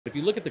If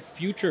you look at the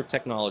future of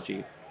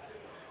technology,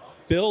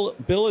 Bill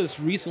has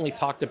recently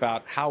talked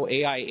about how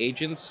AI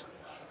agents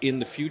in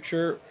the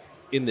future,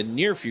 in the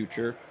near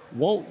future,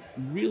 won't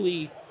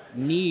really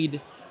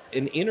need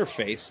an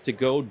interface to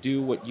go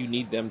do what you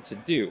need them to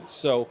do.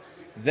 So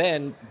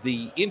then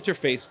the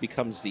interface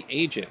becomes the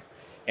agent.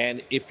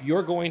 And if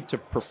you're going to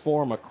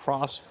perform a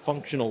cross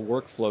functional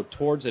workflow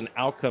towards an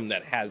outcome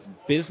that has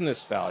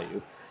business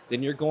value,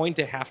 then you're going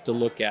to have to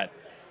look at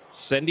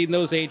sending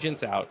those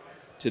agents out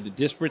to the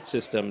disparate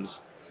systems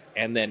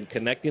and then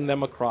connecting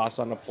them across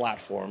on a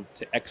platform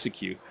to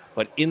execute.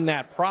 But in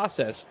that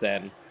process,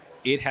 then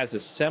it has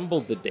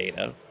assembled the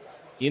data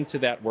into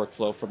that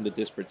workflow from the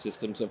disparate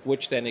systems, of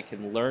which then it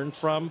can learn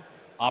from,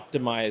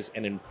 optimize,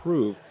 and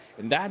improve.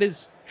 And that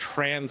is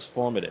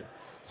transformative.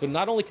 So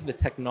not only can the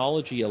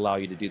technology allow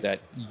you to do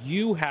that,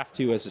 you have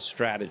to, as a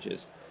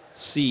strategist,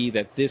 see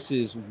that this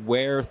is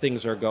where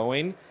things are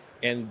going.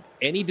 And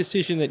any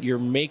decision that you're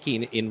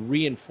making in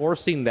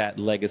reinforcing that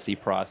legacy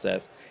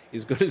process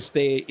is going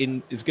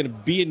to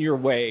be in your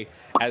way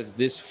as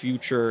this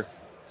future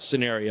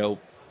scenario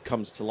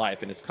comes to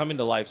life. And it's coming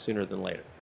to life sooner than later.